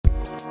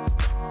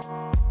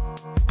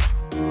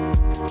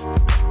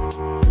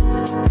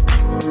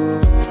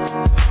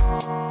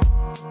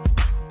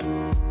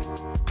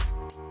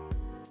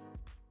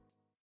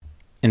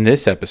In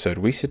this episode,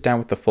 we sit down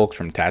with the folks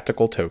from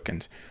Tactical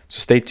Tokens, so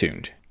stay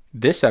tuned.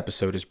 This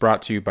episode is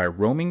brought to you by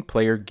Roaming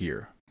Player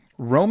Gear.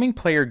 Roaming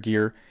Player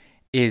Gear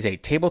is a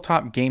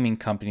tabletop gaming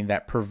company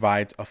that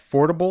provides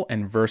affordable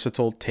and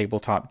versatile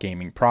tabletop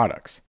gaming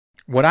products.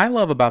 What I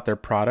love about their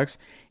products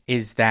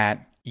is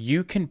that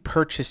you can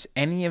purchase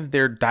any of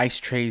their dice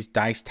trays,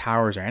 dice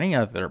towers, or any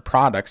of their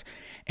products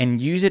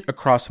and use it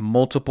across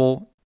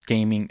multiple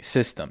gaming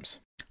systems.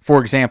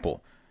 For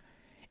example,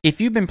 if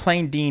you've been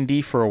playing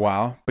D&D for a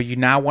while, but you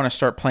now want to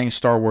start playing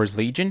Star Wars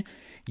Legion,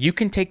 you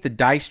can take the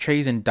dice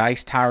trays and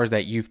dice towers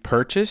that you've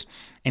purchased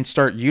and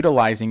start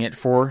utilizing it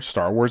for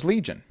Star Wars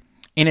Legion.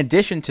 In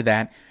addition to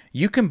that,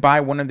 you can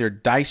buy one of their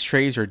dice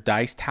trays or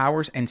dice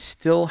towers and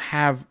still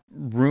have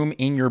room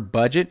in your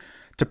budget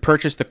to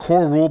purchase the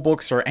core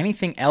rulebooks or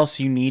anything else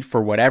you need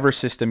for whatever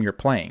system you're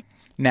playing.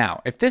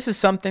 Now, if this is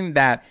something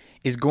that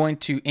is going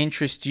to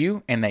interest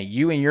you and that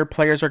you and your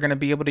players are going to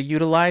be able to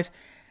utilize,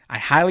 I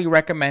highly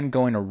recommend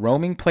going to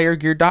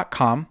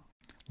roamingplayergear.com,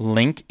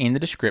 link in the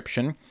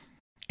description,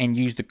 and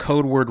use the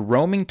code word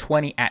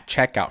roaming20 at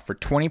checkout for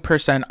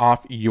 20%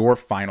 off your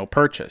final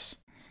purchase.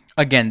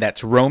 Again,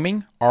 that's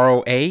roaming,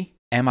 ROAMING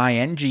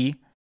 20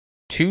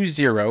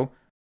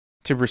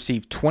 to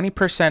receive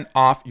 20%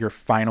 off your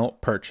final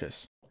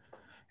purchase.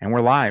 And we're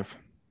live.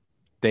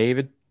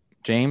 David,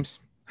 James,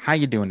 how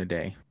you doing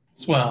today?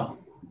 Swell.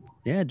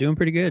 Yeah, doing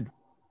pretty good.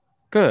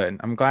 Good.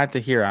 I'm glad to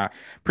hear. I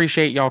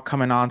appreciate y'all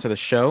coming on to the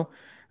show.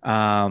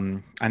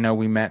 I know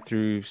we met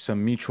through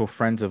some mutual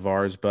friends of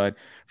ours, but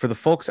for the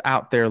folks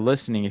out there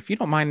listening, if you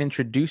don't mind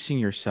introducing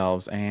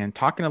yourselves and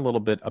talking a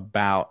little bit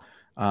about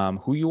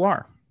who you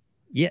are.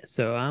 Yeah,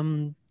 so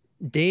I'm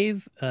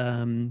Dave.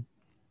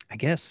 I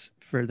guess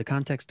for the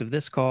context of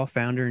this call,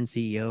 founder and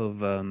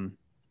CEO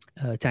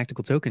of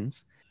Tactical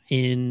Tokens.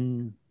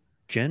 In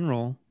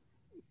general,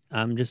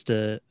 I'm just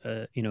a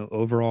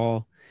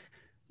overall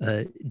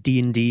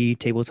D&D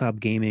tabletop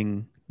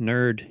gaming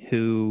nerd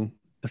who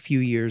a few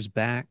years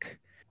back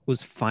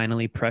was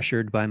finally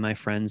pressured by my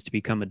friends to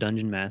become a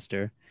dungeon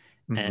master,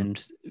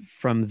 and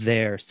from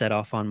there set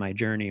off on my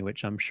journey,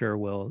 which I'm sure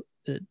we'll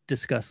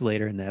discuss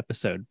later in the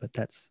episode. But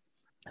that's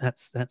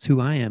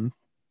who I am.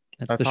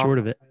 That's the short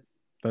of it.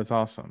 That's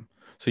awesome.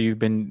 So you've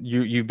been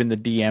the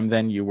DM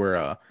then. You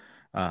were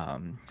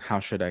how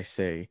should I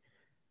say,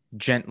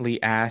 gently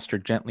asked or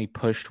gently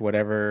pushed,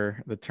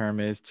 whatever the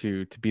term is,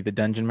 to be the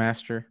dungeon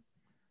master.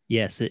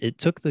 Yes, it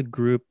took the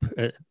group.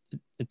 It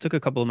took a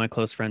couple of my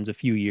close friends a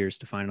few years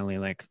to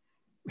finally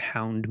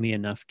hound me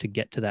enough to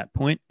get to that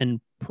point.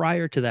 And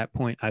prior to that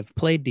point, I've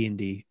played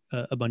D&D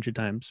a bunch of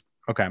times.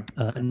 Okay.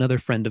 Another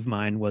friend of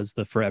mine was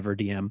the forever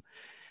DM,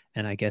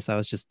 and I guess I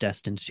was just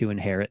destined to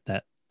inherit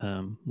that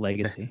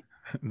legacy.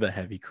 The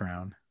heavy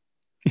crown.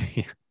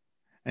 Yeah.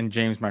 And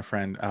James, my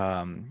friend,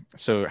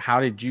 so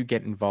how did you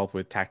get involved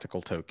with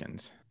Tactical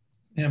Tokens?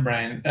 Yeah,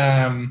 Brian.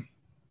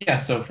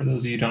 So for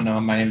those of you who don't know,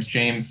 my name is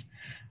James.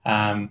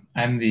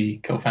 I'm the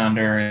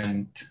co-founder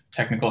and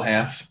technical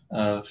half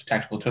of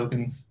Tactical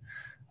Tokens.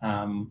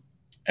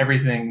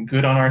 Everything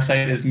good on our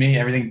site is me.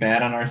 Everything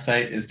bad on our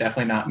site is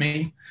definitely not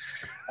me.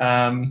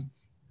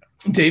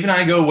 Dave and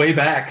I go way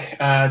back.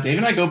 Dave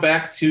and I go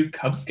back to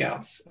Cub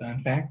Scouts.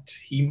 In fact,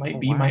 he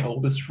might be my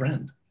oldest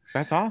friend.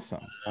 That's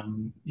awesome.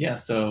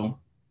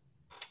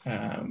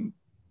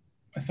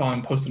 I saw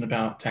him posting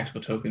about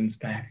Tactical Tokens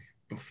back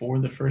before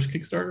the first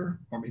Kickstarter,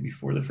 or maybe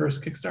for the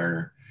first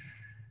Kickstarter.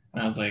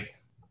 And I was like,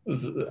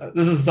 this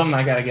is something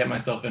I got to get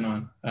myself in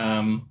on.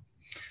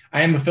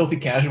 I am a filthy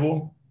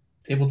casual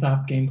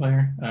tabletop game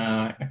player.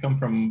 I come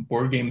from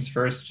board games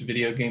first,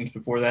 video games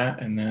before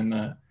that, and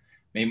then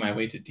made my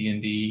way to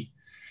D&D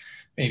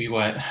maybe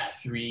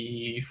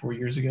 3-4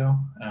 years ago.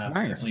 Nice.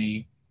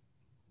 Currently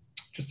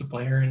just a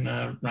player in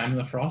Rime of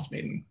the Frost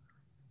Maiden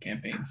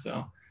campaign.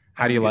 So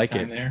how do you like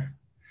it? There.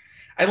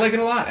 I like it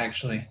a lot,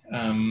 actually.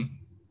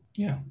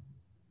 Yeah,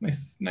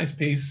 nice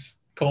pace,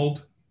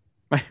 cold.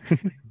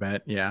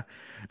 Bet, yeah.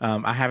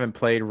 I haven't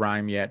played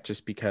Rime yet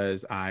just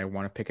because I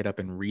want to pick it up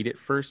and read it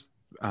first.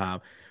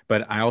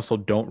 But I also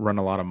don't run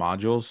a lot of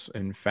modules.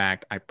 In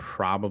fact, I've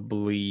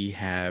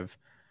played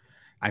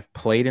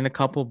in a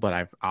couple, but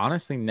I've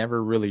honestly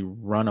never really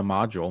run a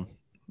module.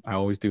 I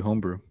always do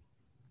homebrew.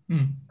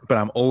 But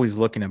I'm always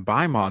looking to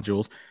buy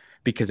modules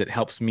because it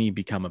helps me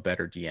become a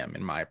better DM,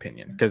 in my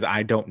opinion, because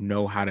I don't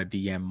know how to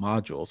DM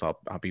modules.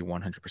 I'll be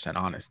 100%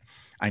 honest.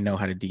 I know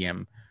how to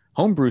DM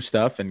homebrew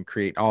stuff and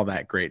create all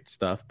that great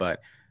stuff,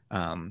 but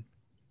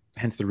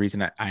hence the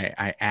reason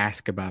I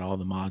ask about all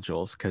the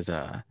modules, because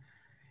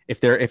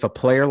if a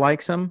player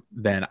likes them,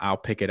 then I'll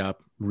pick it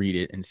up, read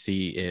it, and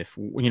see if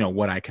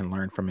what I can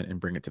learn from it and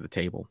bring it to the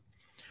table.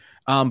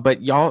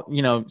 But y'all,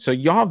 so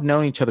y'all have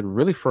known each other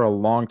really for a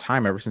long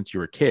time, ever since you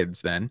were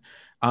kids. Then,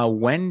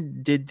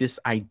 when did this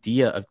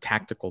idea of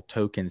Tactical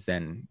Tokens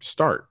then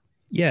start?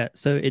 Yeah,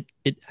 so it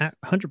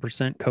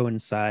 100%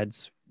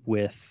 coincides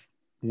with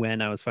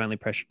when I was finally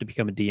pressured to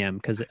become a DM,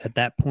 because at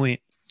that point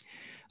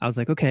I was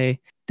like,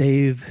 okay,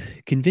 they've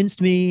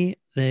convinced me.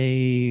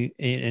 I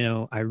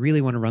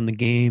really want to run the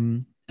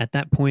game. At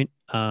that point,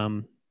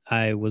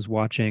 I was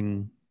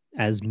watching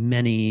as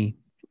many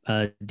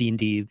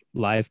D&D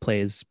live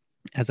plays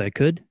as I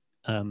could.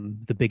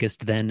 The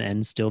biggest then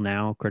and still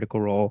now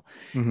Critical Role.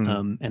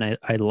 Mhm. And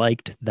I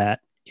liked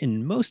that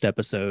in most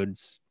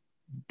episodes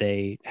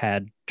they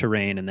had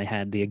terrain and they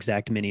had the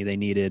exact mini they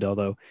needed,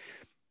 although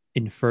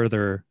in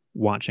further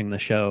watching the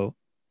show,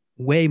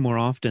 way more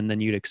often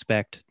than you'd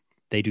expect,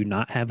 they do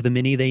not have the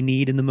mini they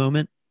need in the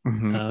moment.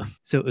 Mhm.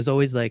 So it was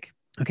always like,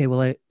 okay,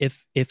 well,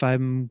 if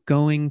I'm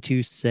going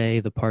to say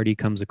the party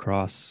comes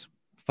across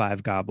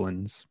 5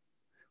 goblins,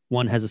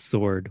 one has a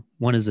sword,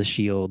 one is a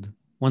shield,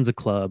 one's a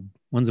club,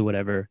 one's a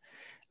whatever.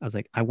 I was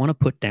like, I want to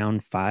put down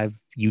 5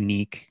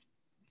 unique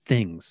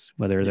things,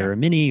 whether Yeah. they're a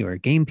mini or a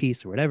game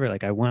piece or whatever.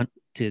 Like, I want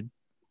to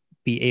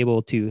be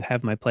able to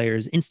have my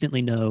players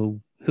instantly know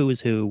who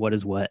is who, what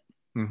is what,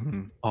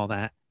 Mhm. all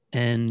that.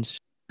 And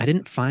I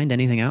didn't find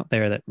anything out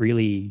there that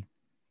really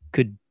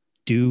could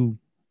do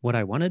what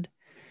I wanted.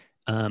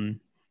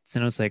 So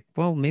I was like,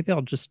 well, maybe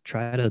I'll just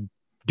try to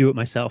do it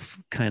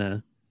myself kind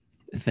of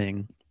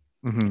thing.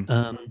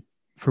 Mhm.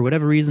 For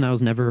whatever reason, I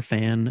was never a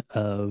fan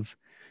of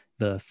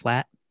the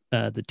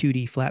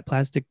 2D flat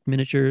plastic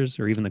miniatures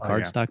or even the Oh,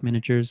 yeah. cardstock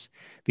miniatures,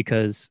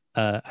 because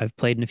I've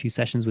played in a few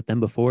sessions with them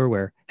before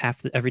where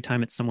every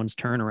time it's someone's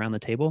turn around the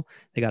table,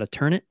 they got to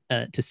turn it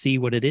to see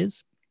what it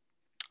is.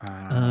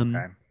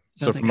 Okay.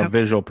 So I So was like, from a how?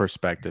 visual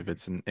perspective,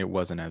 it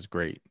wasn't as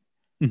great.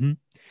 Mhm.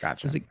 So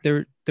Gotcha. it's like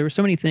there were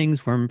so many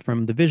things from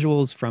the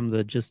visuals, from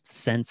the just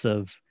sense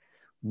of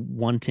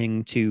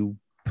wanting to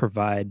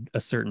provide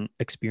a certain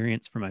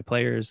experience for my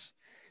players,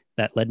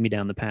 that led me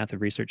down the path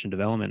of research and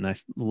development.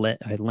 And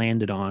I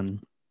landed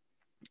on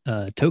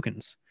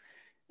tokens.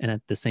 And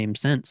at the same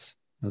sense,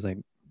 I was like,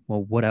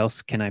 well, what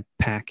else can I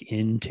pack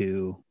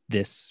into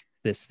this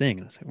thing?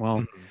 And I was like,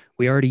 well, Mhm.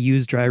 we already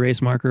use dry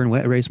erase marker and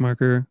wet erase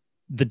marker.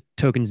 The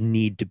tokens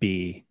need to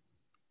be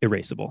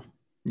erasable.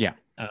 Yeah.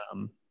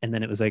 And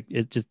then it was like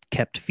it just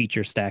kept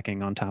feature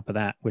stacking on top of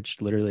that,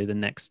 which literally the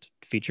next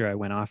feature I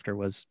went after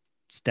was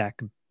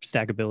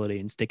stackability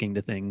and sticking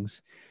to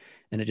things.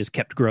 And it just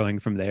kept growing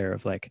from there.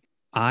 Of like,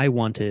 I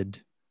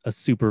wanted a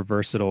super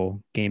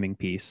versatile gaming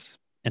piece,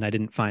 and I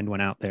didn't find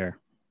one out there.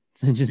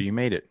 So I So just you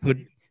made it.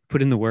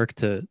 put in the work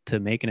to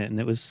making it, and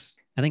it was,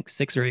 I think,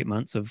 6 or 8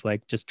 months of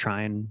like just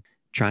trying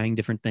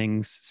different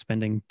things,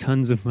 spending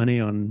tons of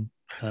money on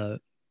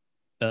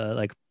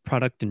like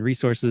product and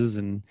resources.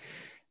 And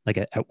like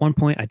at one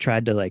point I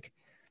tried to like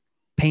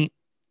paint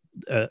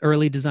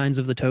early designs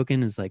of the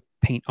token is like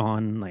paint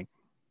on like,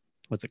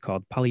 what's it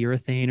called,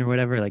 polyurethane or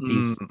whatever, like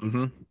these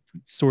Mm-hmm.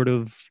 sort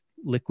of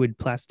liquid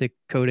plastic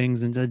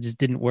coatings, and that just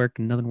didn't work,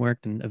 and nothing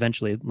worked, and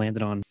eventually it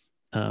landed on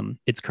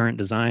its current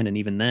design, and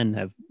even then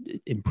have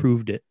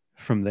improved it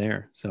from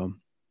there. So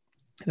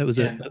that was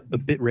Yeah, a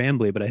bit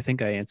rambly, but I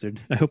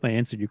hope I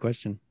answered your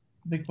question.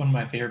 I think one of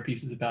my favorite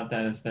pieces about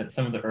that is that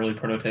some of the early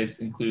prototypes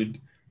include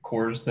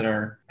cores that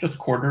are just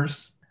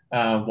quarters,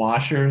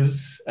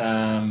 washers.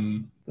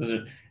 And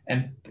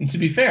to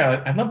be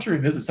fair, I'd love to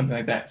revisit something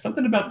like that.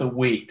 Something about the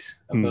weight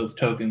of those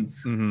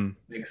tokens Mm-hmm.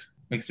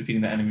 makes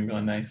defeating the enemy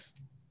really nice.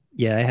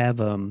 Yeah, I have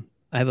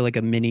like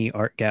a mini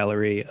art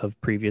gallery of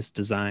previous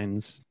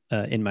designs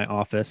in my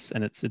office,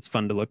 and it's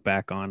fun to look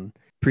back on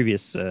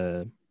previous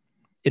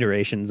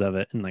iterations of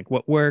it and like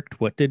what worked,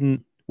 what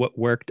didn't, what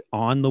worked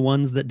on the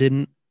ones that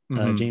didn't.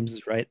 Mm-hmm. James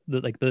is right.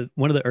 The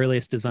one of the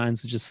earliest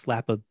designs was just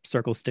slap a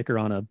circle sticker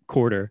on a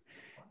quarter,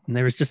 and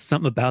there was just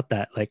something about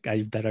that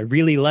that I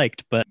really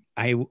liked, but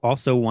I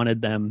also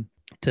wanted them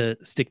to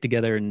stick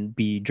together and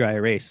be dry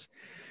erase.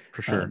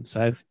 For sure.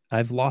 So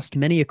I've lost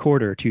many a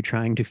quarter to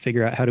trying to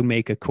figure out how to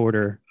make a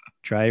quarter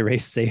dry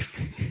erase safe.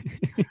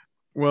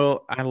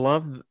 Well, I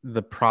love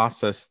the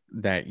process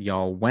that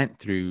y'all went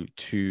through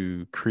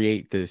to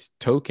create this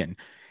token.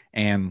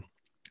 And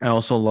I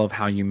also love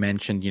how you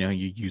mentioned, you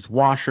use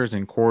washers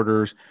and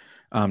quarters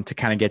to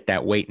kind of get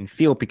that weight and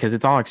feel, because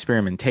it's all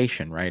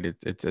experimentation, right?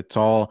 It's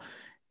all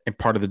a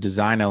part of the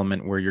design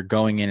element where you're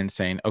going in and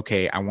saying,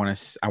 okay, I want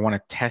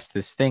to test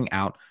this thing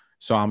out.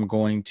 So I'm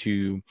going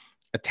to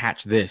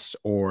attach this,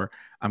 or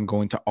I'm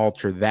going to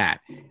alter that,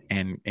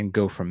 and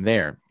go from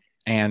there.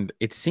 And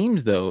it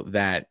seems though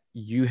that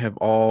you have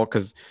all,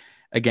 because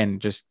again,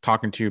 just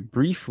talking to you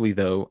briefly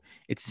though,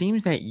 it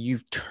seems that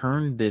you've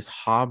turned this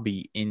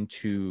hobby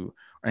into,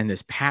 and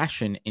this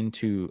passion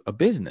into a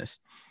business.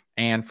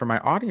 And for my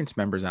audience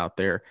members out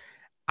there,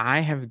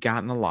 I have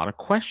gotten a lot of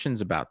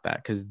questions about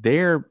that, because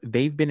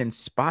they've been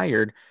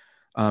inspired,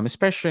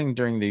 especially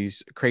during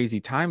these crazy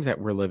times that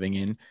we're living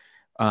in,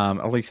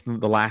 at least in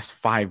the last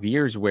 5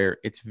 years, where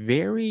it's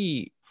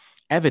very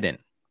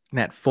evident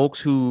that folks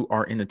who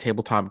are in the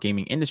tabletop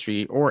gaming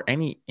industry, or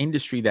any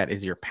industry that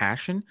is your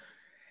passion,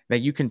 that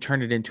you can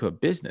turn it into a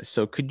business.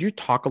 So could you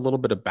talk a little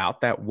bit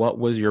about that? What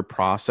was your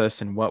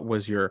process, and what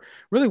was your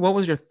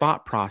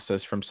thought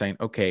process from saying,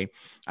 okay,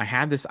 I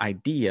have this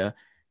idea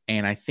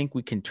and I think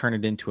we can turn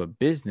it into a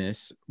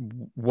business.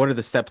 What are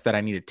the steps that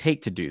I need to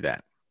take to do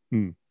that?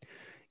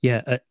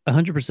 Yeah,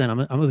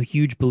 100%. I'm a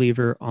huge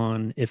believer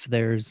on, if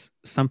there's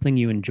something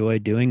you enjoy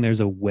doing, there's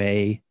a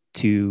way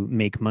to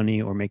make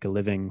money or make a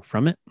living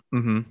from it.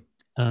 Mm-hmm.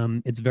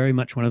 It's very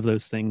much one of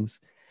those things.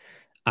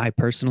 I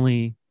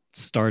personally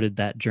started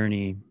that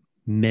journey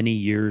many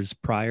years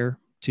prior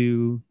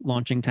to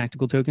launching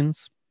Tactical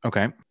Tokens.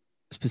 Okay.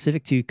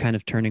 Specific to kind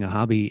of turning a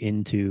hobby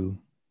into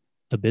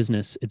a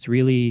business, it's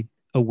really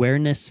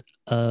awareness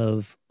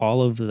of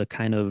all of the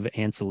kind of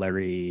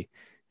ancillary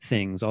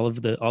things, all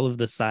of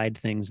the side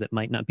things that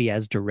might not be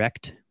as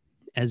direct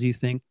as you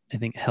think. I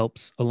think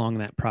helps along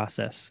that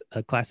process.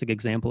 A classic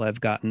example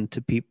I've gotten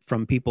to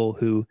from people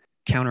who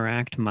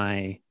counteract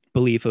my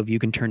belief of you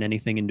can turn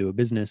anything into a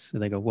business.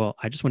 And they go, well,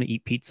 I just want to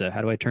eat pizza.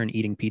 How do I turn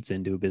eating pizza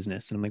into a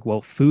business? And I'm like,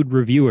 well, food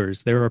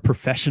reviewers, there are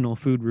professional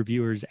food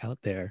reviewers out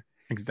there.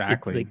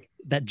 Exactly.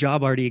 That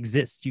job already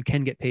exists. You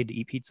can get paid to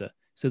eat pizza.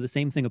 So the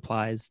same thing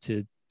applies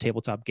to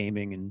tabletop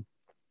gaming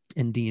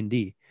and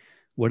D&D.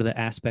 What are the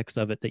aspects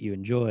of it that you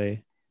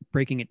enjoy?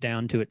 Breaking it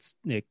down to its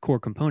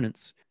core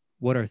components.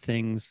 What are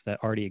things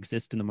that already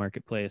exist in the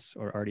marketplace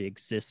or already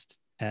exist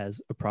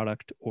as a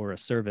product or a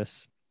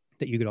service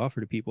that you could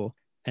offer to people?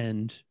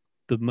 And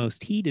the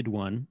most heated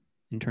one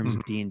in terms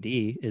of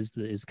D&D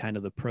is kind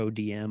of the pro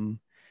DM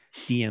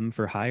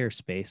for hire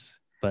space.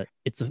 But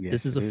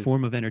this is a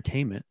form of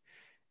entertainment.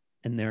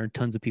 And there are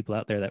tons of people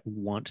out there that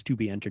want to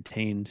be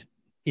entertained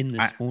in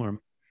this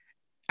form.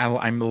 I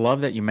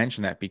love that you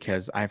mentioned that,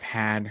 because I've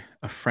had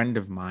a friend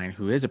of mine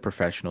who is a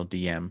professional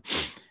DM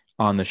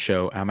on the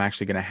show. I'm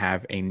actually going to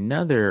have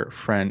another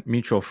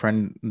mutual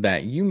friend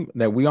that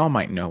we all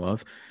might know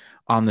of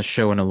on the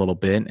show in a little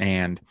bit.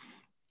 And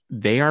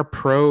they are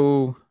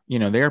pro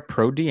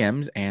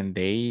DMs, and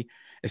they,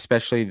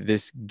 especially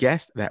this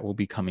guest that will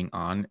be coming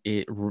on,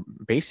 it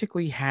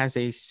basically has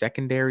a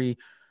secondary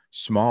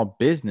small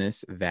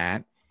business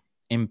that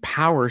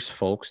empowers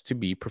folks to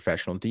be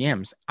professional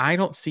DMs. I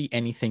don't see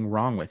anything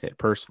wrong with it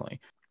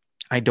personally.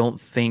 I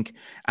don't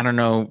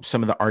know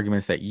some of the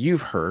arguments that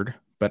you've heard,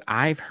 but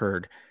I've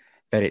heard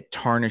that it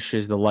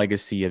tarnishes the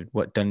legacy of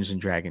what Dungeons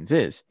and Dragons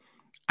is.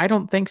 I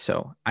don't think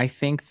so. I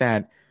think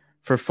that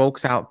for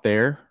folks out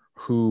there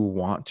who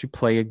want to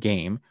play a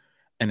game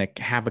and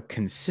have a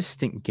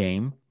consistent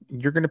game,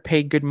 you're going to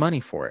pay good money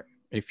for it.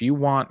 If you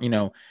want,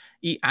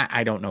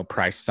 I don't know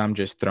prices. I'm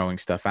just throwing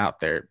stuff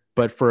out there.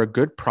 But for a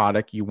good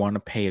product, you want to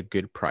pay a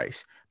good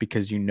price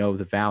because you know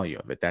the value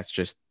of it. That's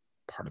just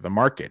part of the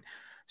market.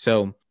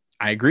 So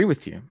I agree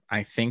with you.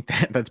 I think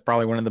that that's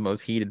probably one of the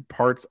most heated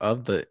parts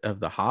of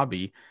the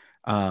hobby.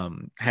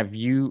 Have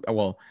you?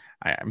 Well,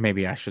 I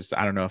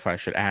don't know if I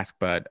should ask,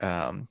 but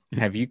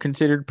have you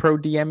considered pro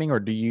DMing,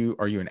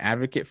 or are you an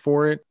advocate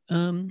for it?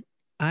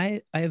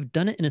 I have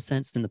done it in a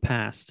sense in the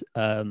past,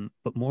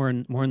 but more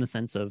in the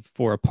sense of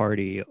for a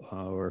party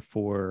or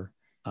for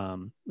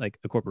like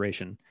a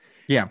corporation.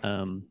 Yeah.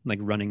 Like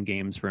running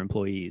games for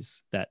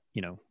employees that,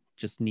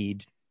 just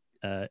need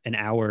an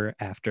hour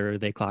after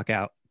they clock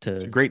out to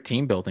it's a great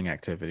team building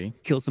activity.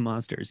 Kill some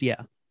monsters.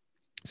 Yeah.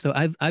 So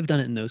I've done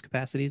it in those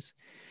capacities.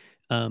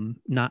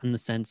 Not in the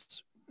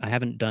sense, I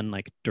haven't done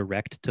like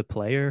direct to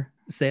player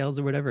sales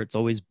or whatever. It's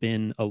always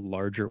been a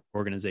larger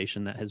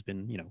organization that has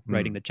been,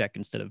 writing the check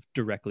instead of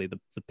directly the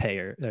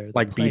payer, or the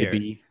like player.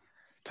 B2B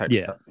type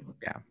stuff.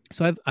 Yeah.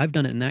 So I've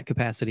done it in that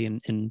capacity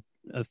in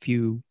a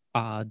few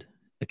odd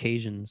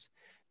occasions.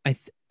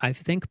 I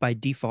think by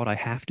default I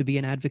have to be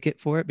an advocate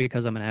for it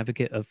because I'm an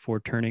advocate for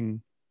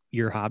turning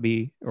your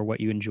hobby or what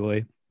you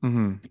enjoy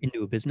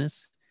into a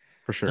business.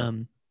 For sure.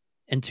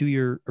 And to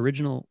your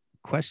original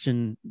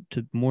question,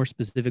 to more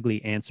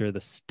specifically answer the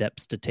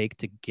steps to take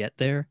to get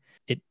there,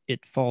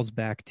 it falls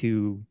back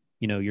to,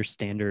 your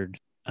standard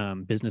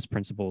business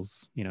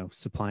principles,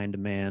 supply and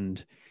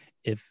demand,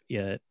 if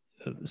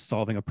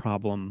solving a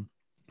problem,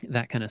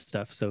 that kind of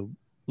stuff. So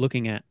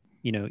looking at,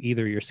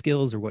 either your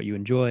skills or what you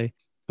enjoy,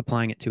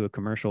 applying it to a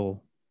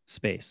commercial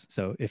space.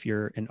 So if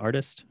you're an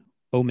artist,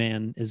 oh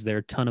man, is there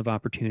a ton of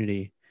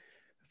opportunity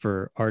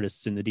for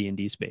artists in the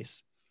D&D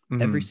space.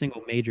 Every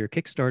single major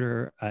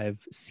Kickstarter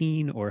I've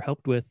seen or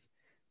helped with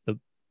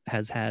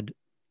has had,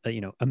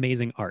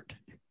 amazing art.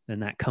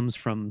 And that comes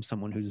from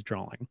someone who's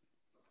drawing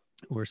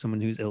or someone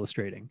who's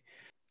illustrating.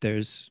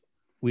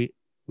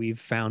 We've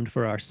found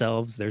for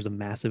ourselves, there's a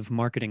massive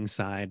marketing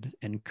side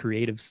and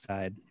creative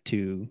side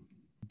to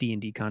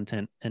D&D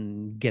content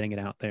and getting it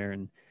out there,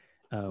 and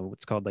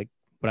what's called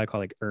what I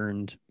call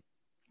earned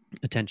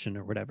attention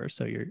or whatever.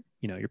 So you're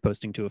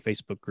posting to a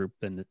Facebook group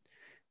and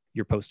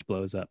your post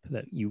blows up,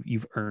 that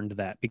you've earned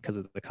that because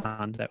of the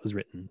content that was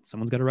written.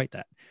 Someone's got to write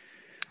that.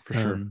 For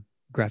sure.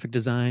 Graphic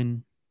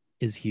design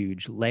is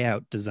huge.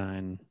 Layout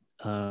design.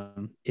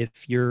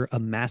 If you're a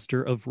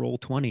master of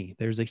Roll20,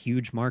 there's a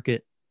huge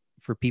market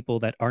for people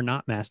that are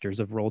not masters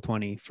of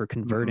Roll20 for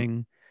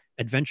converting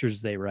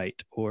adventures they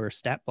write or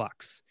stat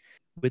blocks.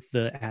 With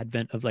the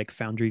advent of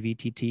Foundry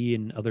VTT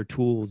and other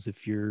tools,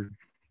 if you're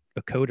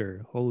a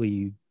coder,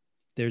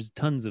 there's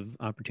tons of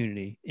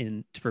opportunity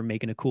for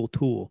making a cool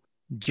tool.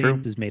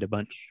 James has made a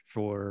bunch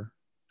for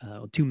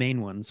two main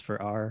ones for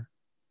our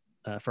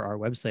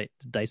website,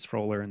 the Dice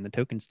Roller and the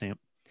Token Stamp.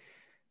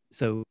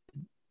 So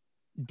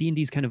D&D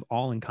is kind of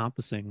all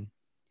encompassing.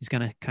 He's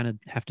gonna kind of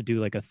have to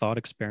do a thought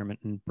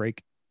experiment and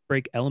break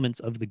elements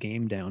of the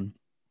game down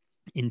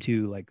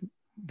into like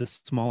the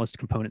smallest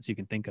components you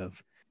can think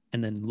of,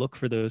 and then look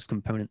for those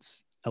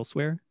components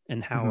elsewhere,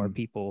 and how are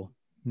people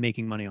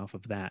making money off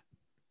of that,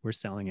 or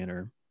selling it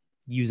or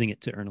using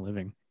it to earn a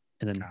living,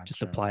 and then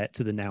just apply it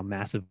to the now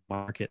massive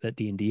market that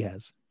D&D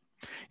has.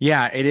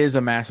 Yeah, it is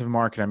a massive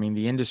market. I mean,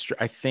 the industry,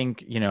 I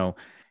think,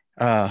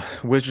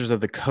 Wizards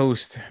of the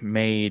Coast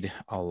made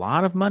a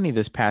lot of money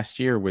this past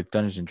year with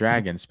Dungeons and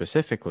Dragons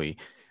specifically.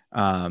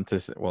 A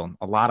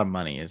lot of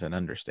money is an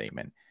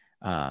understatement.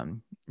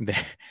 They,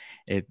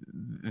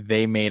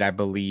 they made, I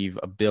believe,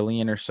 $1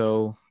 billion or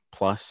so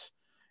plus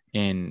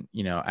in,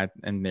 at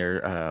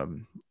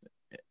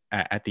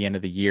the end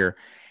of the year.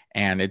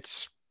 And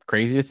it's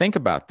crazy to think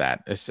about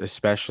that,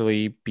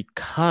 especially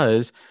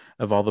because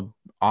of all the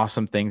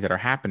awesome things that are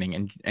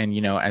happening. And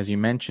as you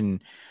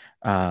mentioned,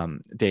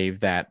 Dave,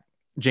 that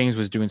James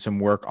was doing some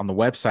work on the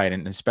website,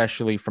 and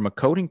especially from a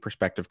coding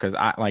perspective, because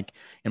I, like,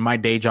 in my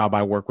day job,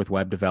 I work with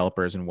web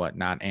developers and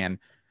whatnot. And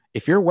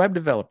if you're a web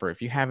developer,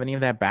 if you have any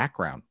of that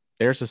background,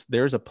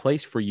 there's a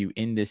place for you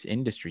in this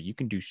industry. You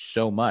can do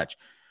so much.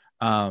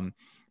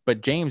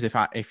 But James,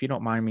 if you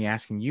don't mind me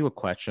asking you a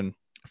question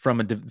from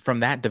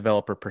that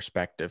developer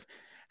perspective,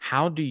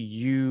 how do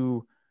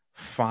you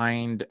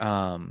find,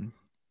 how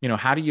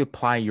do you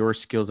apply your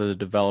skills as a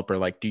developer?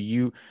 Like, do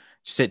you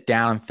sit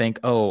down and think,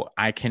 oh,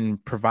 I can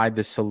provide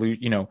this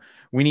solution,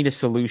 we need a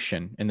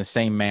solution in the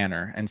same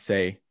manner, and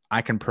say,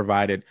 I can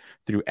provide it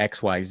through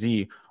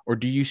XYZ? Or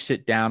do you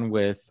sit down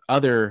with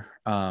other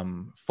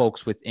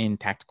folks within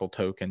Tactical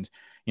Tokens,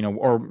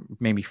 or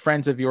maybe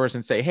friends of yours,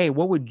 and say, hey,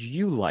 what would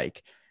you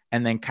like?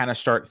 And then kind of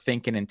start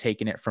thinking and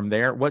taking it from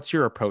there. What's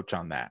your approach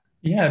on that?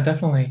 Yeah,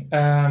 definitely.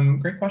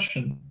 Great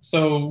question.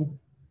 So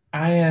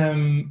I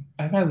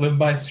live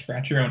by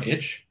scratch your own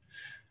itch.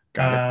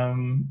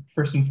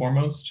 First and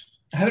foremost,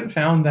 I haven't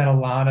found that a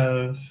lot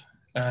of,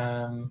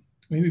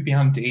 maybe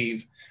beyond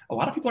Dave, a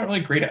lot of people aren't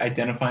really great at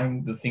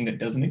identifying the thing that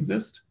doesn't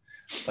exist.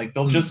 Like,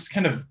 they'll just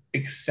kind of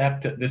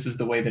accept that this is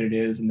the way that it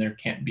is and there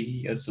can't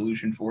be a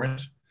solution for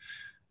it.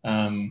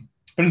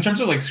 But in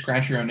terms of like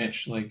scratch your own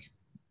itch, like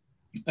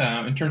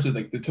in terms of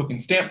like the token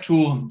stamp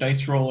tool and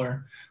dice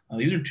roller,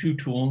 these are two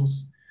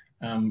tools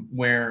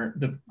where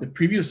the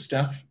previous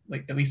stuff,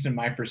 like, at least in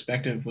my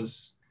perspective,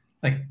 was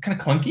like kind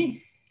of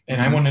clunky. And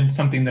I wanted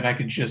something that I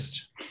could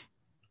just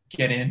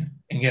get in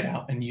and get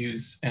out and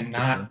use, and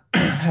not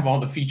have all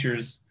the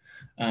features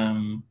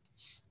in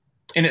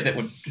it that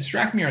would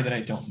distract me or that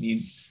I don't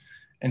need.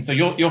 And so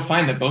you'll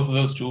find that both of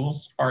those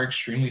tools are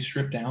extremely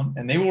stripped down,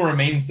 and they will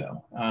remain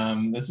so.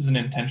 This is an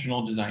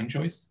intentional design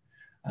choice.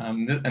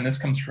 And this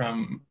comes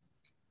from,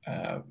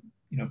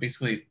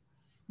 basically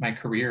my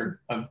career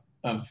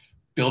of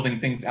building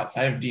things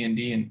outside of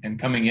D&D and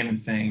coming in and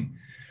saying,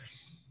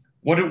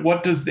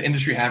 what does the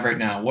industry have right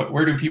now?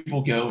 Where do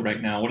people go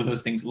right now? What do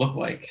those things look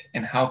like?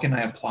 And how can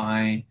I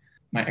apply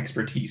my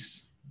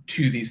expertise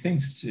to these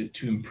things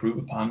to improve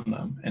upon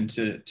them, and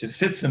to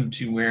fit them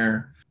to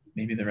where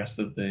maybe the rest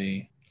of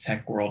the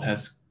tech world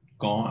has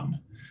gone.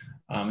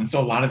 And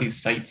so a lot of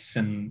these sites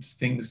and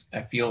things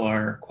I feel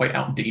are quite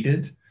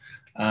outdated.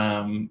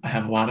 I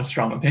have a lot of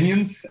strong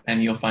opinions,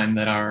 and you'll find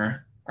that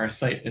our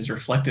site is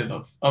reflective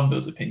of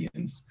those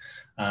opinions.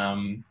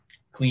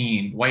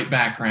 Clean, white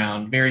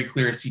background, very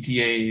clear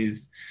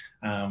CTAs,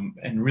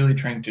 and really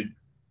trying to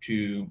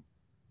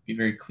be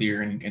very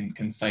clear and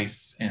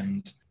concise,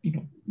 and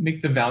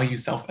make the value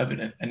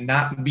self-evident, and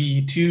not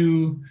be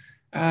too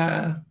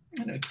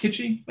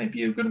kitschy, might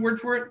be a good word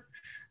for it,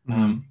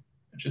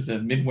 which is a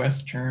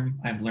Midwest term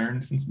I've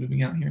learned since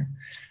moving out here.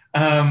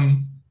 For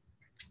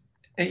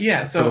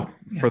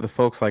the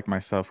folks like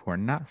myself who are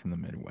not from the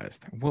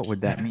Midwest, what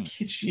would that mean?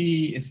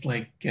 Kitschy is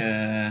like,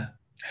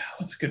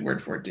 what's a good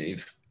word for it,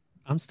 Dave?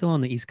 I'm still on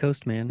the East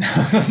Coast, man.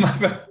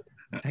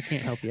 I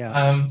can't help you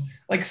out.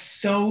 Like,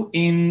 so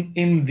in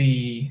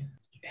the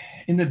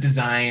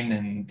design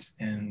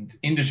and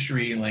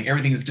industry, like,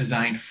 everything is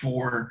designed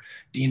for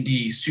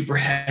D&D, super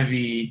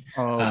heavy,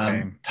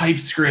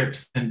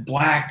 typescripts and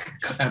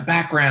black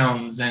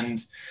backgrounds,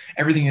 and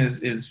everything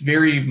is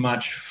very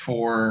much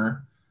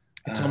for.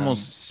 It's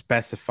almost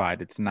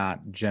specified. It's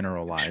not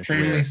generalized.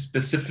 Extremely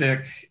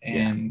specific,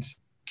 and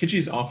kitschy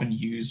is often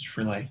used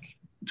for like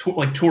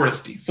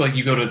touristy. So like,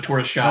 you go to a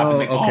tourist shop,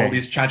 and all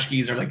these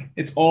tchotchkes are like,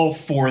 it's all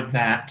for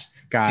that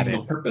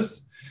single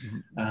purpose.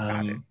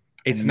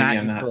 It's not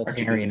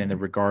utilitarian in the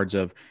regards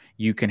of,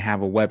 you can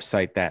have a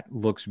website that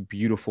looks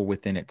beautiful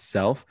within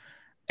itself,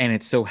 and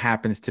it so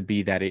happens to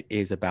be that it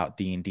is about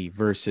D&D,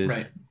 versus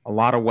a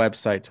lot of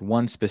websites,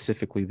 one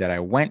specifically that I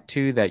went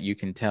to, that you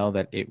can tell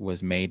that it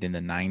was made in the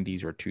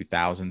 90s or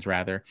 2000s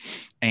rather,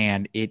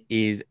 and it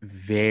is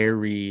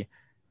very,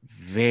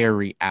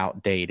 very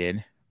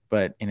outdated.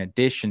 But in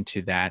addition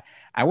to that,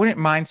 I wouldn't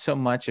mind so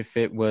much if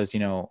it was,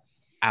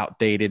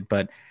 outdated,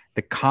 but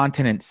the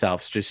content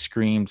itself just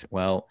screams,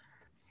 well,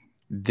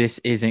 this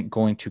isn't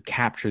going to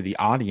capture the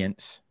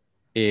audience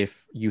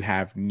if you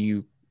have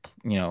new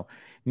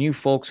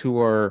folks who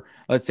are,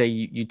 let's say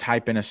you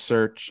type in a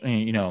search,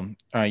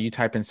 you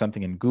type in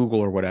something in Google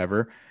or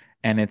whatever,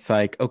 And it's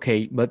like,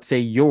 okay, let's say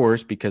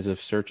yours, because of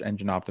search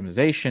engine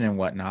optimization and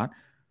whatnot,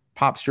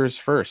 pops yours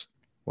first.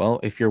 Well,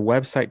 if your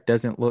website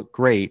doesn't look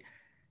great,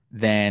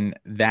 then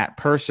that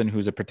person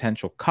who's a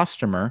potential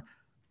customer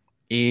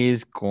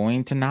is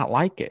going to not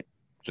like it.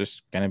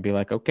 Just going to be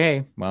like,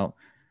 okay, well,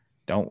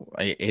 don't,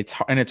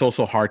 and it's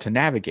also hard to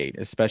navigate,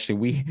 especially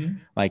Mm-hmm.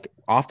 like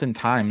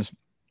oftentimes,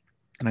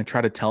 and I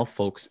try to tell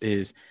folks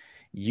is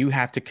you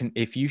have to,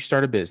 if you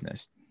start a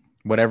business,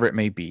 whatever it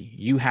may be,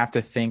 you have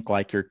to think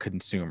like your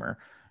consumer.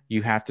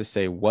 You have to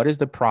say, what is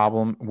the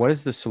problem? What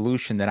is the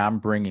solution that I'm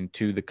bringing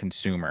to the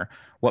consumer?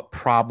 What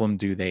problem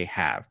do they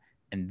have?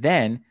 And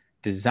then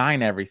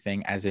design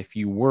everything as if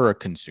you were a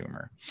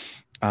consumer.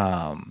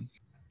 Um,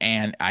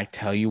 and I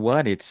tell you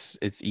what, it's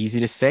easy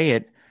to say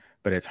it,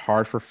 but it's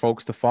hard for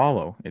folks to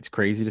follow. It's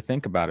crazy to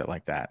think about it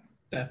like that.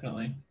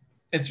 Definitely.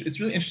 It's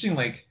really interesting.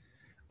 Like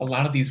a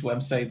lot of these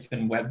websites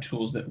and web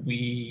tools that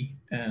we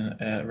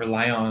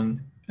rely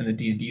on in the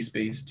D&D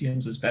space,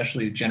 DMs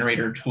especially,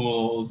 generator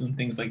tools and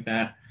things like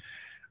that,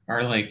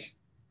 are like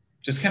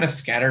just kind of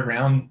scattered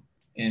around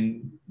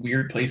in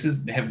weird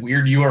places. They have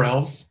weird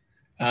URLs.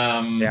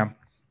 Yeah.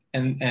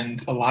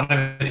 And a lot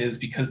of it is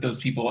because those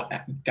people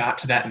got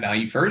to that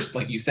value first.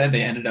 Like you said,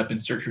 they ended up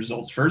in search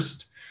results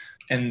first.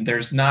 And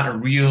there's not a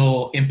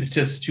real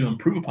impetus to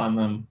improve upon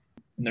them.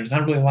 And there's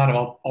not really a lot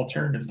of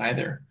alternatives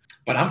either.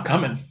 But I'm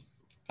coming.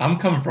 I'm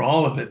coming for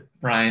all of it,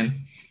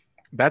 Brian.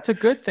 That's a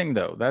good thing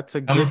though.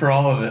 Coming for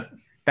all of it.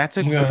 That's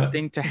a good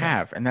thing to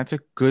have, and that's a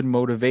good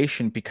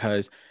motivation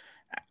because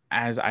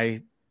as I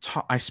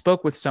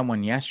spoke with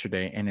someone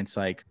yesterday, and it's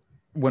like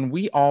when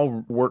we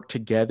all work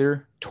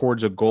together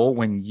towards a goal,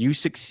 when you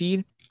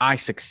succeed, I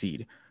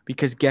succeed.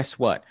 Because guess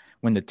what?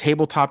 When the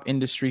tabletop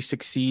industry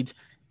succeeds,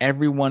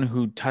 everyone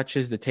who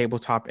touches the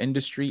tabletop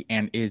industry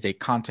and is a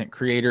content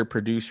creator,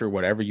 producer,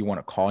 whatever you want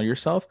to call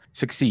yourself,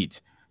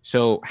 succeeds.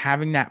 So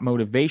having that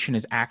motivation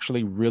is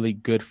actually really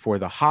good for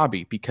the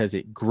hobby because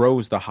it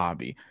grows the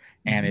hobby.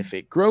 And if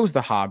it grows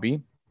the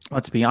hobby,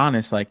 let's be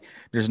honest, like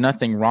there's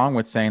nothing wrong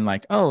with saying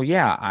like, oh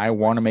yeah, I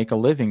want to make a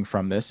living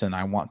from this and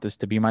I want this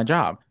to be my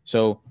job.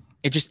 So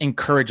it just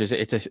encourages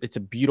it. It's a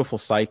beautiful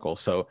cycle.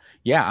 So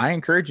yeah, I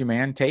encourage you,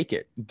 man, take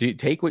it.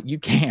 Take what you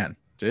can.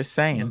 Just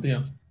saying.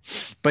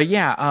 But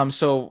yeah,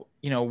 so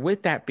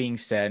with that being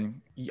said,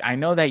 I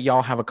know that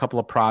y'all have a couple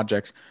of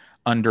projects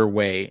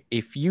underway.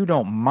 If you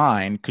don't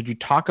mind, could you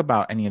talk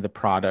about any of the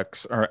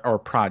products or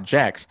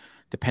projects,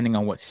 depending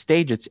on what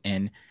stage it's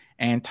in,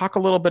 and talk a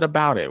little bit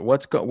about it?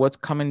 What's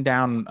coming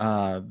down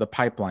the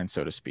pipeline,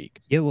 so to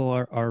speak? Yeah,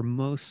 well, our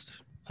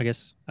most, I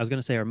guess I was going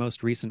to say our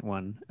most recent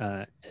one,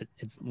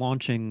 it's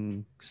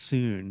launching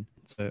soon.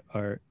 So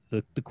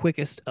the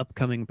quickest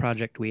upcoming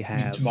project we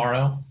have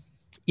tomorrow.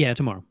 Yeah,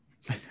 tomorrow.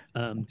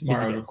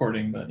 Tomorrow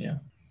recording, but yeah,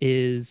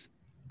 is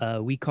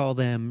we call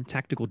them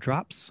tactical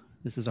drops.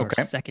 This is our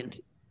second.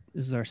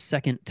 This is our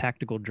second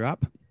tactical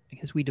drop. I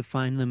guess we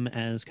define them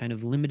as kind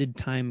of limited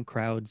time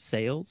crowd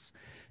sales.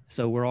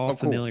 So we're all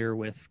familiar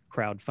with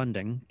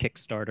crowdfunding,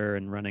 Kickstarter,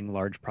 and running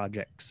large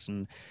projects,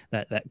 and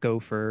that go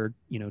for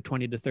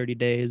 20 to 30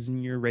 days,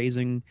 and you're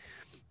raising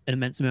an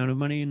immense amount of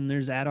money, and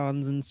there's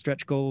add-ons and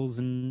stretch goals,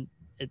 and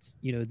it's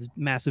the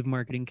massive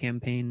marketing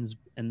campaigns,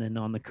 and then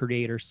on the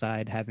creator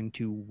side, having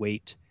to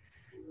wait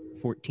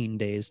 14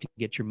 days to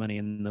get your money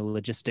and the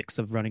logistics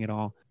of running it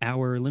all.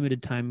 Our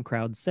limited time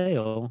crowd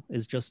sale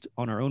is just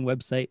on our own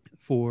website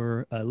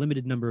for a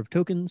limited number of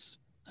tokens.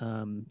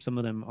 Some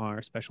of them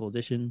are special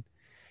edition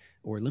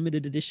or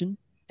limited edition,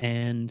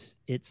 and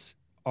it's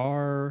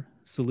our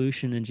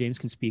solution, and James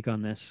can speak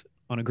on this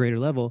on a greater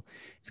level.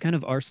 It's kind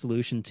of our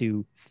solution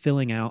to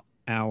filling out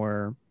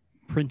our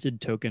printed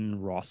token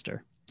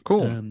roster.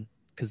 Cool.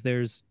 Because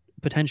there's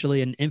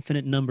potentially an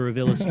infinite number of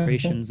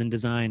illustrations and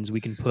designs we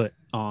can put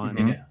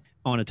on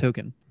a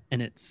token.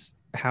 And it's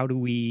how do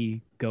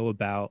we go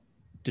about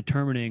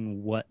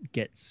determining what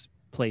gets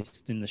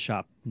placed in the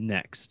shop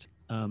next?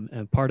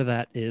 And part of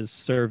that is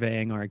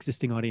surveying our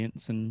existing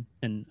audience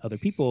and other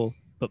people.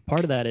 But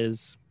part of that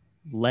is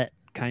let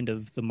kind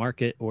of the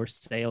market or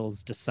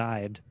sales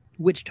decide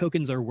which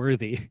tokens are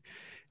worthy,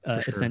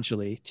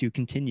 essentially, to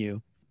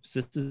continue.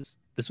 So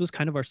this was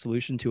kind of our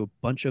solution to a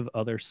bunch of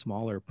other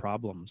smaller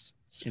problems.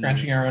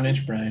 Scratching our own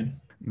itch, Brian.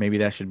 Maybe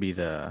that should be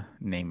the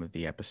name of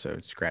the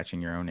episode,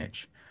 Scratching Your Own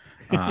Itch.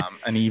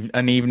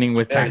 An evening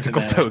with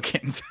tactical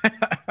tokens.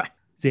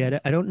 See,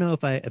 I don't know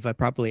if I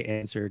properly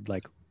answered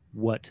like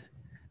what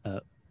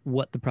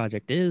the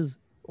project is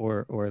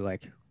or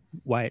like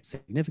why it's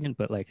significant,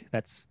 but like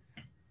that's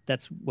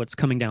what's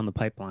coming down the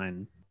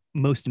pipeline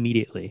most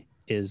immediately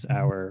is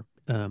our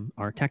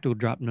tactical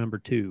drop number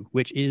 2,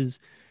 which is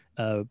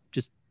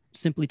just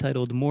simply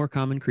titled More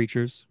Common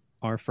Creatures.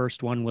 Our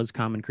first one was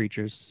Common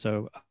Creatures.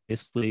 So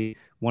obviously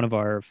one of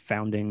our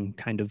founding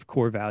kind of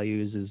core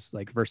values is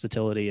like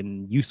versatility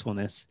and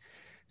usefulness.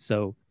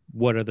 So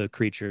what are the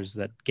creatures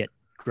that get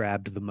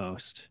grabbed the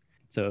most?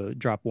 So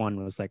drop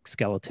 1 was like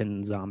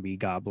skeleton, zombie,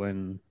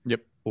 goblin,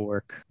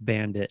 orc,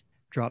 bandit.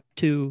 Drop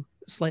 2,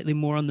 slightly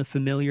more on the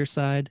familiar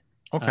side.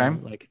 Okay.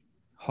 Like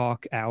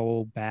hawk,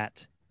 owl,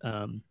 bat.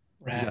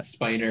 Rat, got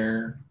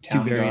spider, two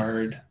town variants.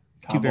 guard,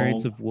 Two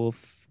variants kobold. of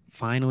wolf.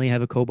 Finally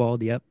have a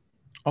kobold. Yep.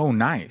 Oh,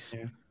 nice.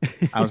 Yeah.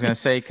 I was gonna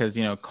say because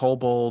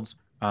kobolds,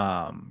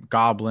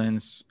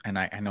 goblins, and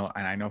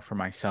I know for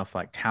myself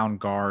like town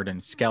guard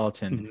and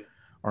skeletons Mhm.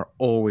 are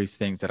always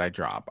things that I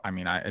drop. I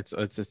mean, it's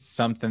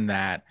something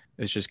that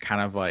is just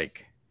kind of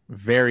like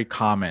very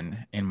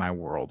common in my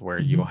world where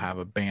you'll have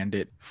a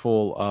bandit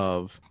full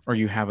of, or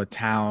you have a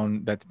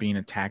town that's being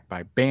attacked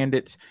by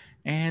bandits,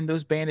 and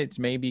those bandits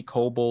may be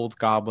kobolds,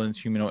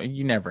 goblins, humanoid.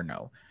 You never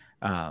know.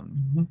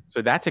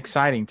 So that's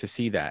exciting to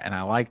see that, and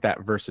I like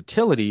that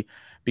versatility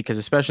because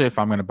especially if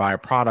I'm going to buy a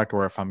product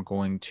or if I'm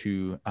going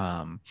to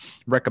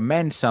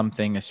recommend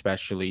something,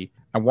 especially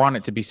I want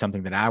it to be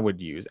something that I would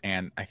use.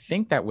 And I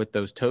think that with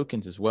those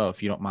tokens as well,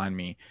 if you don't mind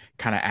me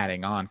kind of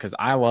adding on, because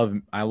I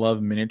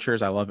love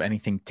miniatures, I love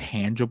anything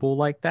tangible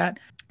like that.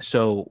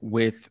 So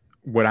with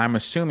what I'm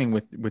assuming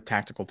with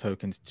tactical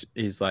tokens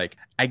is like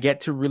I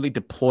get to really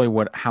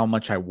deploy how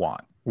much I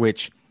want,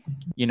 which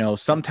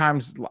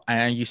sometimes,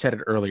 and you said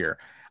it earlier,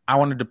 I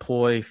want to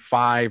deploy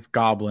 5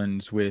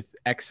 goblins with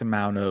X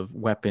amount of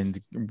weapons,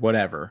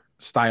 whatever,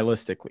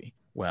 stylistically.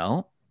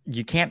 Well,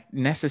 you can't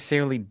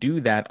necessarily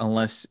do that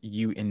unless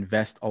you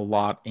invest a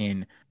lot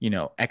in,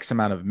 X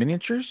amount of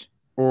miniatures,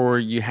 or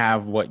you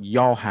have what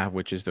y'all have,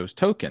 which is those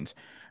tokens.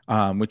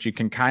 Which you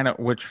can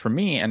which for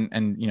me,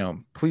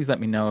 and please let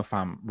me know if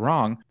I'm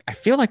wrong. I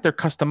feel like they're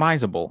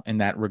customizable in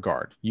that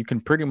regard. You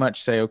can pretty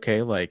much say,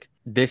 okay, like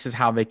this is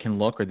how they can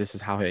look, or this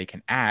is how they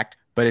can act,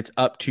 but it's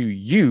up to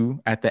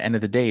you at the end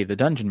of the day, the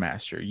dungeon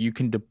master. You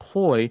can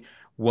deploy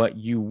what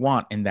you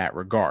want in that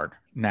regard.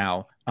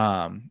 Now,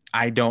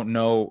 I don't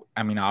know.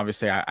 I mean,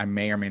 obviously, I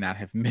may or may not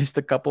have missed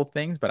a couple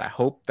things, but I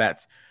hope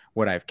that's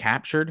what I've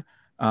captured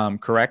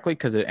correctly.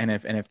 Because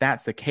if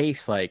that's the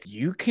case, like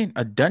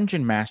a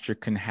dungeon master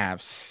can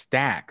have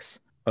stacks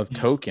of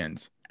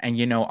tokens,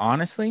 and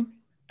honestly,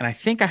 and I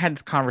think I had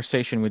this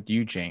conversation with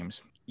you,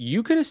 James.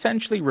 You could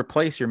essentially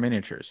replace your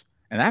miniatures,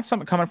 and that's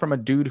something coming from a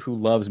dude who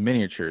loves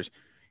miniatures.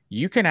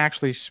 You can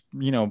actually,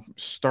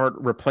 start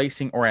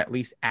replacing or at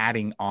least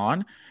adding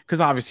on, because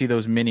obviously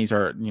those minis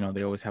are,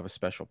 they always have a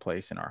special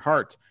place in our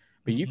hearts.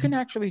 But you can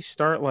actually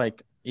start,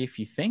 like, if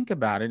you think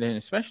about it, and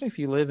especially if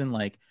you live in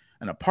like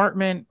an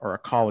apartment or a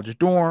college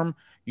dorm,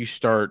 you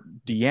start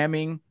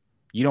DMing,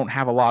 you don't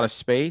have a lot of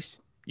space.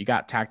 You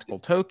got tactical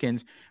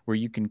tokens where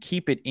you can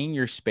keep it in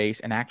your space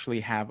and actually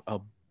have a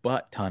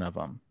butt ton of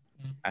them.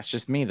 That's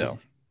just me, though.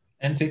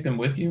 And take them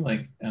with you,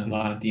 like a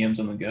lot of DMs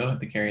on the go. Have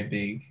to carry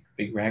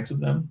big racks with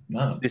them.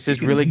 No, This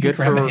is really good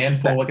grab a for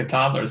handful like a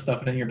toddler,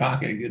 stuff it in your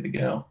pocket, you're good to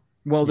go.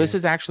 Well, this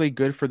is actually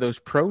good for those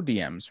pro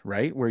DMs,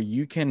 right? Where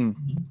you can,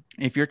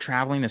 if you're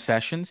traveling to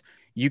sessions,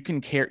 you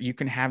can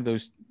have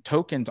those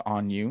tokens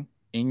on you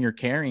in your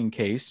carrying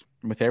case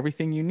with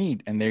everything you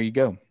need, and there you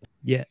go.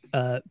 Yeah.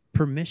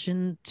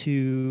 Permission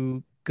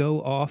to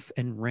go off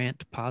and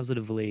rant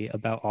positively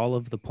about all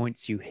of the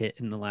points you hit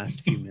in the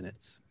last few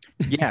minutes.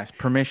 Yes,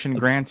 permission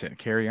granted.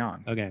 Carry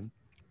on. Okay.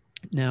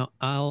 Now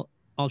I'll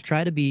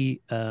try to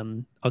be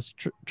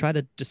try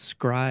to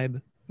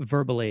describe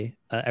verbally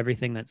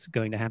everything that's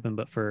going to happen,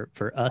 but for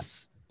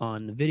us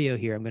on the video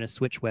here, I'm going to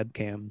switch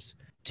webcams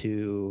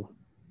to,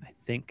 I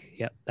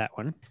think, that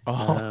one.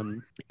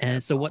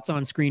 And so what's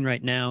on screen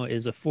right now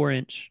is a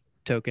 4-inch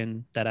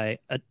token that I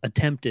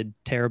attempted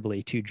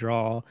terribly to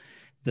draw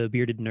the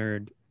Bearded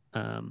Nerd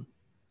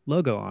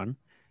logo on.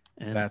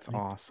 And that's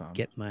awesome.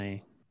 Let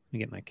me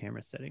get my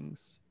camera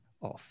settings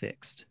all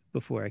fixed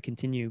before I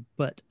continue.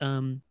 But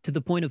to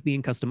the point of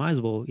being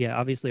customizable,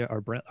 obviously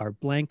our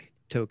blank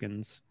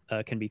tokens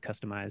can be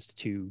customized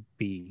to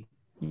be,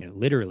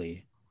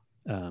 literally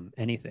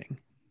anything.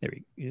 There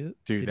we go.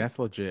 Dude, that's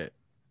legit.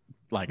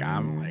 Like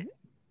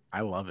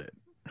I love it.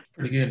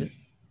 Pretty good.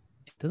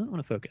 It doesn't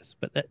want to focus,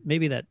 but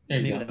maybe that's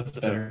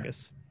the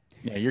focus.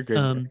 Yeah, you're good.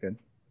 That's good.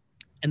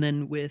 And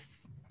then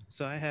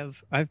so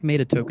I've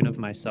made a token of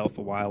myself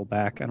a while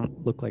back. I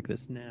don't look like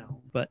this now,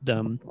 but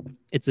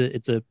it's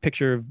a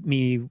picture of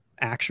me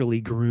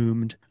actually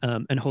groomed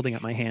and holding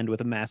up my hand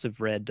with a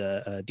massive red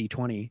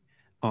D20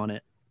 on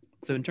it.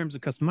 So in terms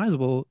of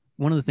customizable,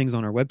 one of the things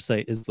on our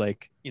website is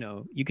like,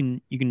 you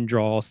can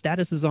draw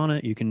statuses on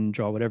it. You can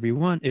draw whatever you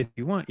want. If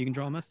you want, you can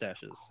draw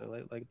mustaches.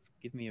 So like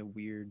give me a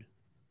weird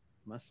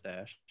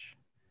mustache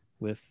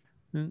with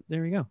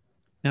there we go.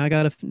 Now I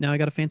got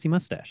a fancy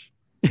mustache.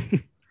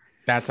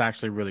 That's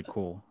actually really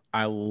cool.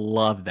 I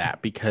love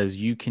that because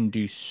you can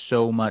do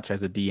so much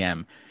as a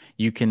DM.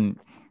 You can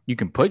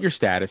put your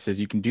statuses,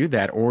 you can do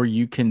that, or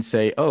you can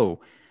say, oh,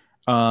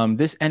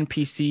 this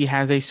NPC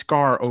has a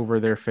scar over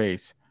their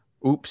face.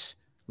 Oops,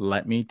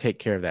 let me take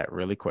care of that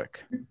really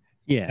quick.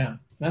 Yeah.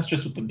 That's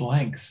just with the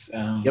blanks.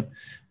 Yep.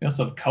 We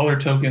also have color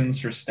tokens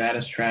for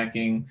status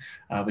tracking.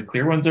 The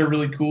clear ones are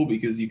really cool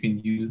because you can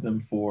use them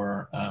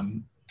for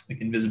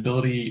like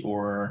invisibility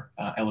or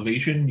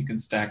elevation. You can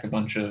stack a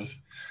bunch of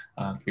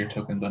clear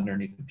tokens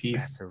underneath the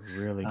piece. That's a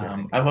really good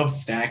idea. I love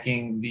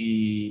stacking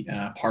the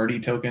party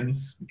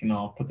tokens. We can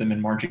all put them in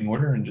marching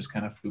order and just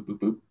kind of boop, boop,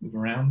 boop, move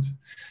around.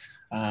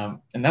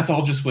 And that's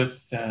all just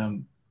with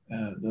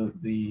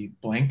the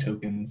blank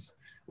tokens,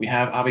 we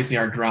have obviously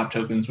our drop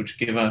tokens, which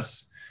give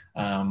us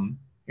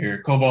your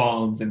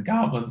kobolds and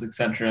goblins,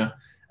 etc.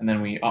 And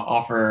then we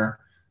offer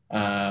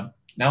not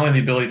only the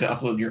ability to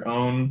upload your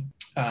own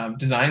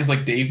designs,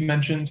 like Dave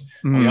mentioned,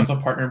 we also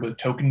partnered with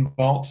Token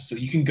Vault, so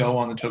you can go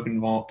on the Token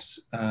Vault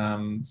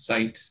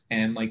site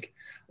and like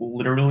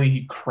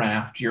literally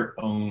craft your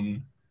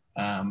own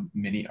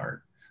mini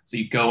art. So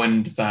you go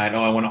and decide,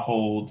 oh, I want to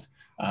hold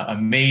a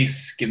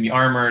mace, give me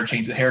armor,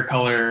 change the hair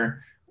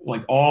color,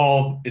 like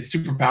it's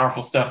super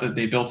powerful stuff that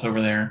they built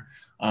over there.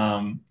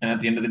 And at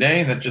the end of the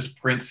day, that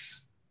just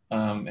prints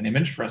an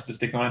image for us to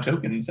stick on a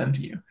token and send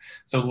to you.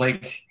 So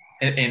like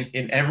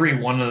in every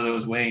one of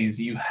those ways,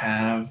 you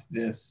have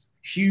this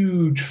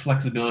huge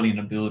flexibility and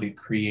ability to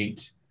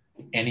create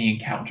any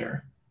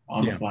encounter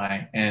on the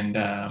fly. And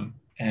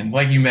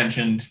like you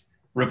mentioned,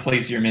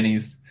 replace your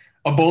minis.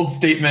 A bold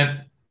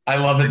statement. I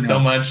love it so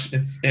much.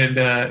 It's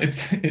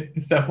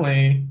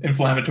definitely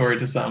inflammatory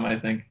to some, I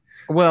think.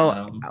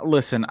 Well,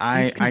 listen,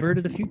 I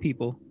converted a few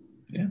people.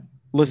 Yeah.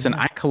 Listen,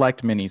 I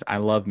collect minis. I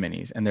love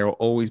minis, and there will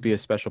always be a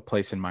special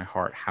place in my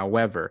heart.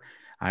 However,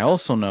 I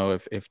also know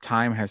if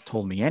time has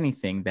told me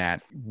anything,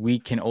 that we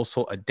can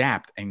also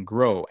adapt and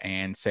grow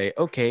and say,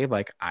 okay,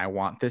 like I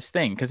want this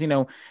thing. Because,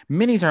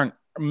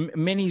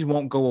 minis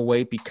won't go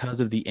away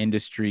because of the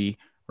industry,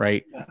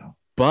 right? No.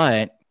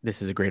 But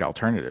this is a great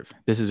alternative.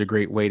 This is a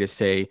great way to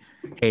say,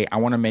 hey, I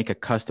want to make a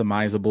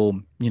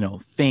customizable,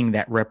 thing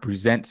that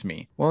represents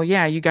me. Well,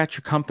 yeah, you got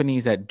your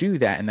companies that do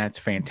that, and that's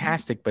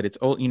fantastic. But it's,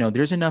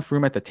 there's enough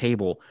room at the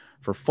table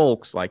for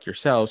folks like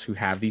yourselves who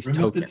have these tokens.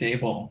 Room at the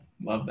table.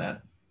 Love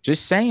that.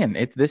 Just saying,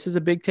 this is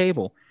a big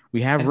table.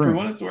 We have room. For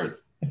what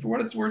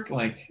it's worth,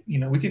 like,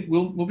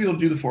 we'll be able to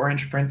do the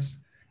 4-inch prints.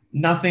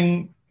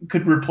 Nothing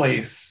could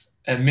replace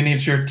a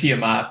miniature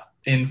Tiamat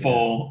in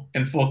full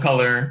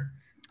color.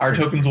 Our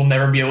tokens will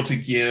never be able to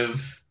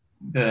give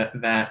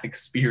that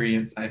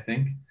experience, I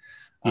think.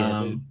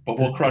 But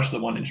we'll crush the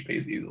 1-inch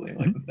base easily,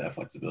 like with that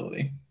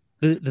flexibility.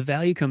 The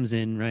value comes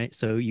in, right?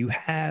 So you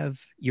have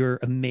your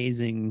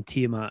amazing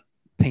Tiamat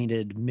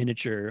painted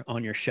miniature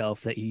on your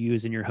shelf that you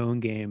use in your home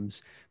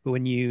games, but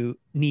when you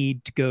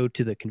need to go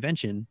to the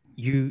convention,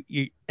 you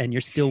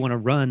still want to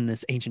run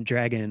this ancient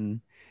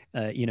dragon,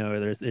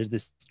 there's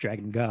this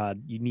dragon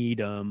god. You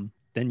need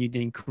then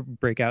you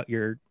break out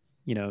your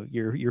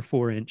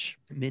 4-inch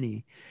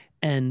mini,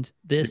 and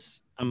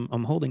this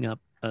I'm holding up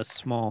a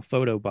small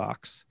photo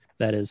box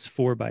that is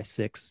 4 by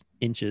 6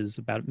 inches,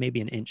 about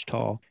maybe an inch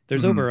tall.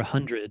 There's over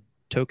 100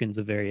 tokens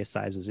of various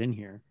sizes in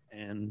here,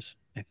 and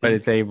I think but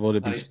it's able to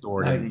be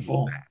stored in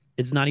full.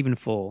 It's not even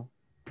full.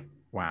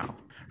 Wow.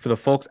 For the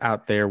folks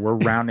out there, we're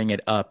rounding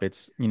it up.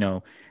 It's,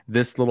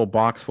 this little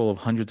box full of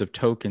hundreds of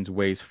tokens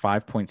weighs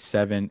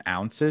 5.7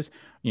 ounces,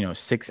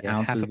 6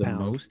 ounces the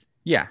most.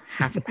 Yeah,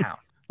 half a pound.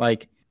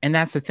 Like, and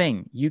that's the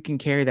thing. You can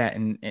carry that,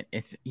 and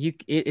it's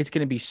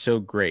going to be so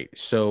great.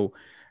 So,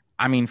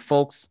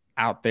 folks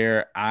out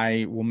there,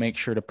 I will make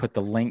sure to put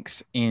the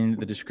links in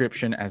the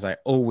description, as I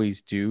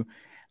always do.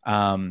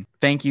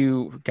 Thank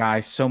you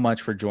guys so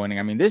much for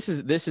joining. This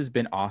has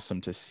been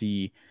awesome to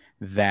see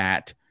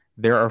that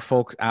there are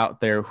folks out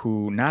there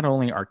who not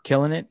only are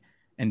killing it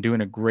and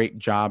doing a great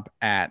job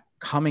at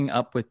coming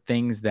up with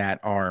things that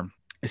are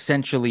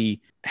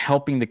essentially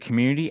helping the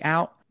community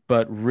out,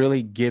 but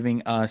really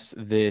giving us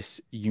this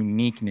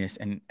uniqueness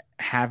and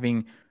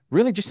having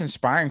really just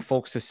inspiring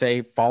folks to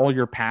say, follow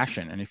your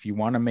passion. And if you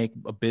want to make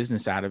a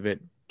business out of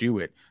it, do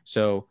it.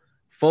 So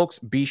folks,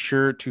 be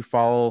sure to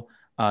follow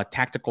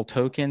Tactical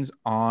Tokens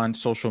on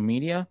social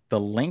media. The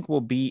link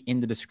will be in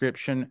the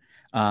description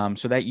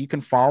so that you can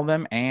follow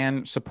them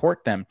and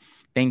support them.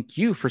 Thank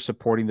you for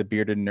supporting the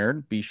Bearded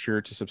Nerd. Be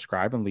sure to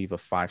subscribe and leave a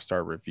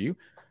 5-star review.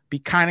 Be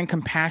kind and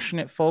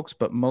compassionate, folks,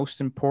 but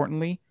most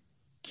importantly,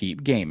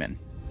 keep gaming.